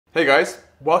Hey guys,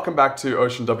 welcome back to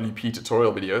OceanWP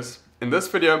tutorial videos. In this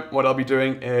video, what I'll be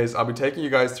doing is I'll be taking you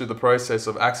guys through the process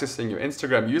of accessing your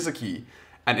Instagram user key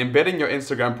and embedding your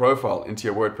Instagram profile into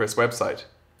your WordPress website.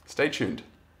 Stay tuned.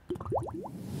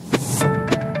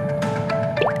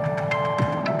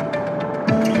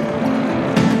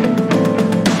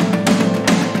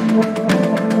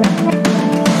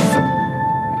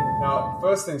 Now,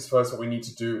 first things first, what we need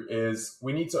to do is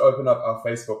we need to open up our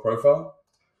Facebook profile.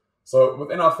 So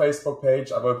within our Facebook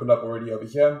page, I've opened up already over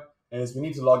here, is we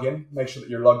need to log in, make sure that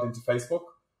you're logged into Facebook.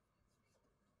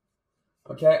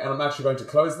 Okay, and I'm actually going to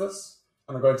close this,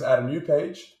 and I'm going to add a new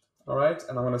page, all right?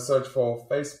 And I'm going to search for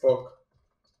Facebook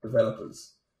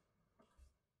developers.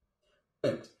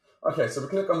 Okay, so we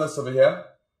click on this over here,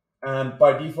 and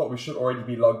by default, we should already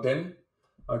be logged in.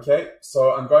 Okay,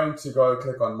 so I'm going to go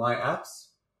click on My Apps,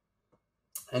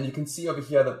 and you can see over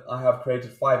here that I have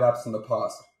created 5 apps in the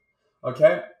past.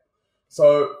 Okay.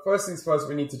 So first things first, what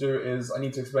we need to do is I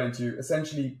need to explain to you,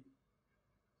 essentially,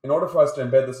 in order for us to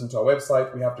embed this into our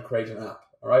website, we have to create an app,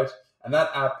 all right? And that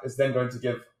app is then going to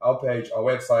give our page, our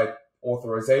website,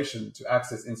 authorization to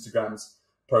access Instagram's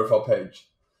profile page.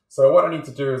 So what I need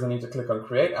to do is I need to click on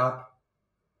Create App,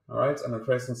 all right? And then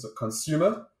press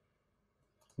Consumer,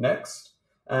 Next.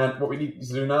 And what we need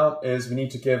to do now is we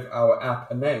need to give our app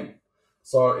a name.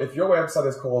 So if your website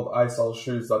is called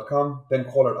isellshoes.com, then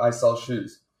call it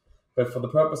isellshoes. But for the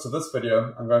purpose of this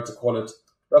video, I'm going to call it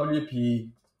WP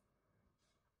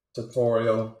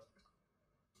Tutorial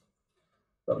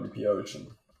WP Ocean.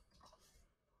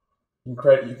 You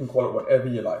can call it whatever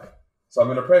you like. So I'm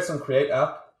going to press on Create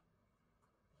App,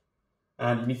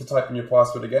 and you need to type in your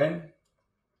password again.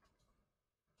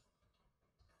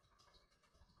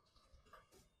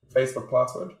 Facebook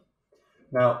password.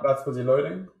 Now that's busy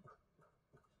loading.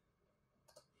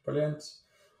 Brilliant.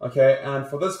 Okay, and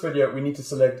for this video, we need to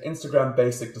select Instagram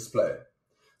Basic Display.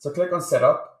 So click on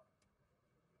Setup.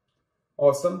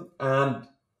 Awesome. And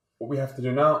what we have to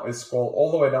do now is scroll all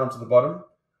the way down to the bottom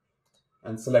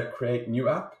and select Create New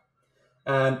App.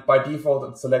 And by default,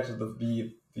 it's selected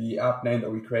the app name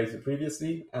that we created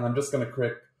previously. And I'm just going to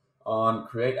click on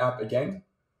Create App again.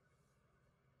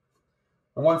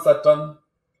 And once that's done,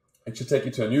 it should take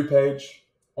you to a new page.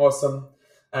 Awesome.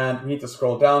 And we need to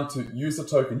scroll down to User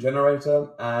Token Generator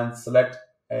and select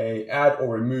Add or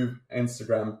Remove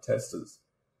Instagram Testers.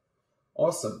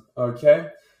 Awesome. Okay.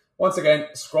 Once again,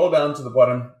 scroll down to the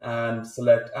bottom and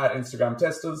select Add Instagram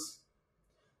Testers.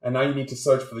 And now you need to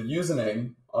search for the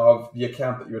username of the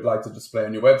account that you would like to display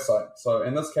on your website. So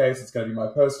in this case, it's going to be my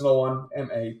personal one,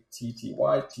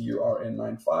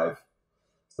 MATTYTURN95.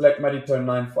 Select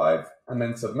Mattitone95 and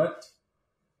then Submit.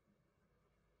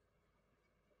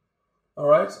 All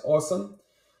right, awesome.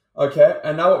 Okay,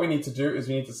 and now what we need to do is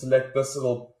we need to select this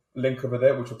little link over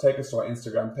there, which will take us to our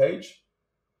Instagram page.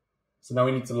 So now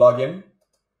we need to log in.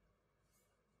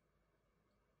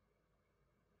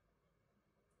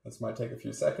 This might take a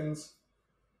few seconds.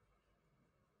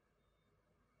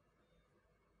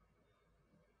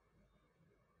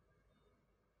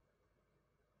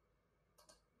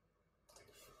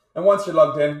 And once you're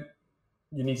logged in,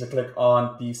 you need to click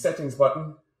on the Settings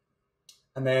button,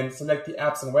 and then select the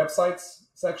Apps and Websites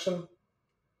section.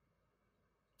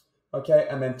 Okay,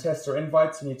 and then Tester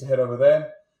Invites, you need to head over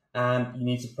there, and you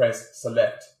need to press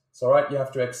Select. So, all right, you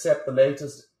have to accept the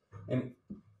latest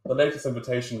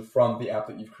invitation from the app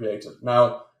that you've created.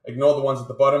 Now, ignore the ones at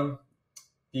the bottom.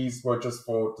 These were just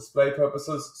for display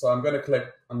purposes. So I'm going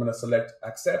to select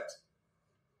Accept.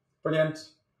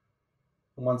 Brilliant.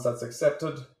 And once that's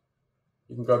accepted,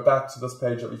 you can go back to this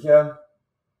page over here.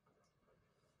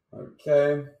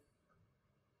 Okay,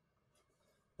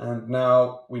 and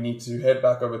now we need to head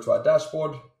back over to our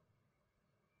dashboard.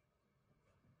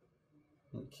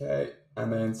 Okay,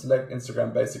 and then select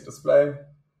Instagram Basic Display.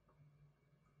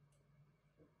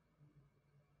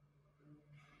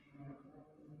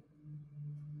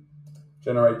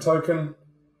 Generate token.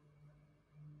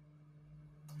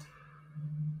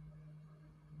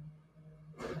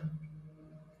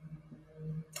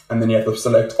 And then you have to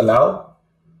select Allow.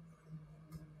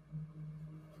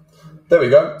 There we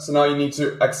go. So now you need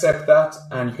to accept that,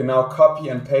 and you can now copy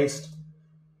and paste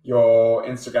your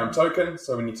Instagram token.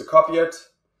 So we need to copy it.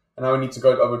 And now we need to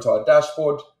go over to our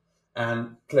dashboard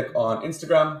and click on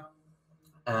Instagram,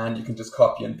 and you can just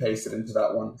copy and paste it into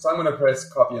that one. So I'm going to press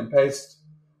copy and paste.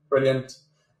 Brilliant.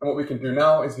 And what we can do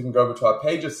now is we can go over to our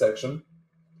pages section.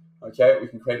 Okay, we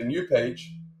can create a new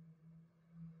page.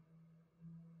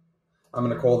 I'm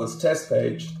going to call this test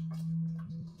page.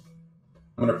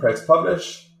 I'm going to press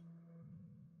publish.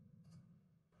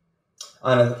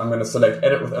 And I'm going to select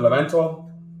Edit with Elementor.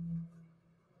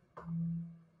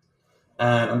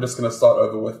 And I'm just going to start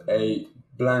over with a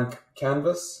blank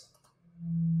canvas.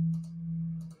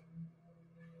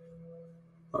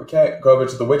 Okay, go over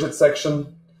to the widget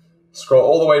section, scroll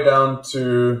all the way down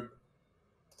to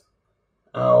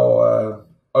our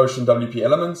OceanWP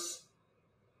elements.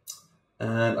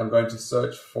 And I'm going to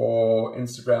search for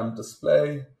Instagram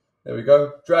display. There we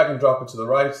go. Drag and drop it to the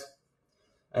right.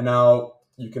 And now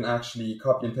you can actually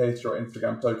copy and paste your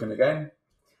Instagram token again.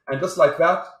 And just like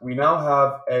that, we now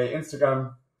have an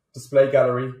Instagram display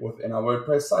gallery within our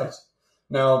WordPress site.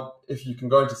 Now, if you can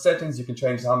go into settings, you can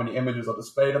change how many images are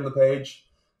displayed on the page.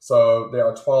 So there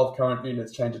are 12 currently.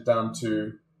 Let's change it down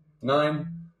to 9.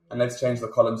 And let's change the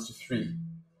columns to 3.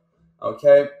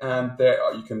 Okay, and there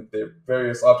are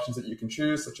various options that you can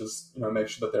choose, such as make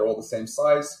sure that they're all the same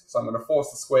size. So I'm going to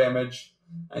force the square image,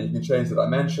 and you can change the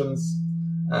dimensions,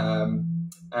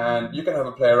 and you can have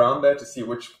a play around there to see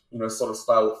which sort of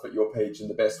style will fit your page in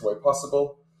the best way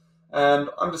possible. And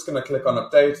I'm just going to click on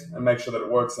update and make sure that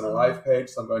it works in a live page.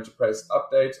 So I'm going to press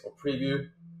update or preview,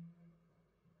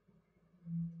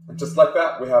 and just like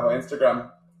that, we have our Instagram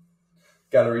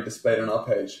gallery displayed on our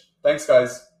page. Thanks,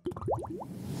 guys.